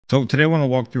So today I want to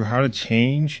walk through how to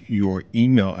change your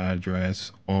email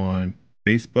address on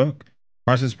Facebook.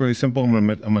 Process is really simple. I'm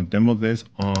gonna demo this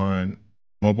on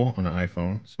mobile on an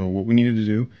iPhone. So what we need to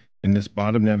do in this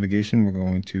bottom navigation, we're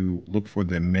going to look for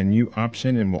the menu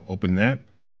option and we'll open that.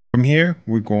 From here,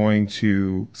 we're going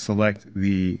to select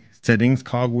the settings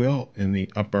cogwheel in the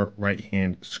upper right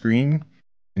hand screen.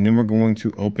 And then we're going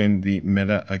to open the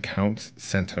Meta Accounts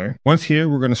Center. Once here,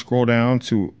 we're going to scroll down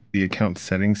to the account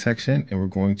settings section and we're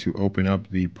going to open up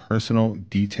the personal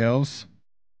details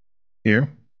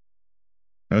here.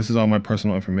 Now, this is all my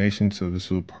personal information, so this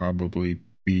will probably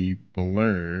be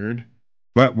blurred.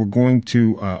 But we're going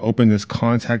to open this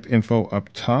contact info up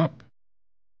top.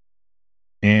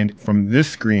 And from this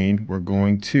screen, we're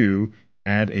going to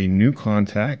add a new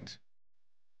contact.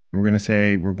 We're going to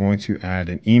say we're going to add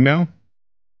an email.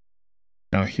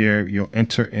 Now here, you'll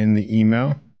enter in the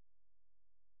email.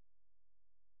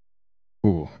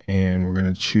 Cool. And we're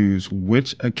going to choose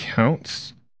which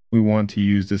accounts we want to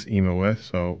use this email with.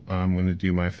 So I'm going to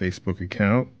do my Facebook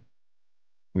account.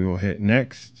 We will hit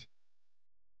next.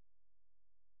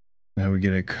 Now we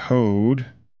get a code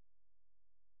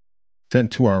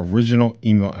sent to our original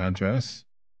email address.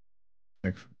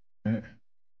 All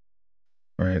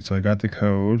right, so I got the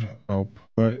code. I'll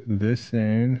put this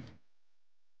in.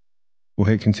 We'll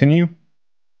hit continue.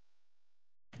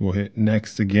 We'll hit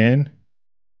next again.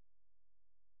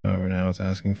 Now it's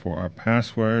asking for our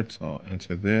password, so I'll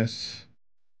enter this.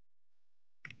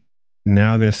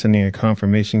 Now they're sending a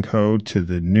confirmation code to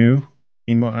the new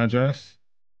email address.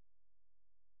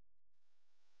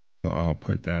 So I'll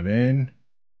put that in.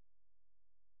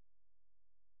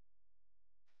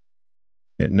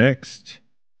 Hit next.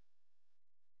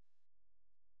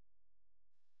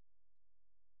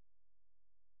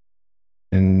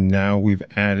 And now we've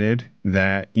added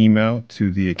that email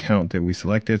to the account that we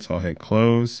selected. So I'll hit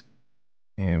close.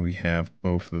 And we have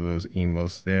both of those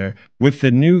emails there. With the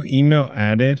new email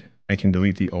added, I can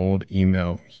delete the old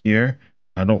email here.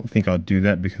 I don't think I'll do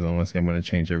that because honestly, I'm going to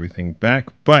change everything back.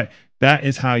 But that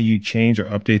is how you change or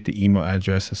update the email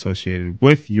address associated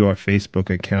with your Facebook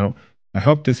account. I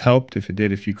hope this helped. If it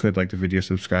did, if you could, like the video,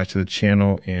 subscribe to the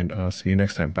channel, and I'll see you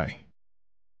next time. Bye.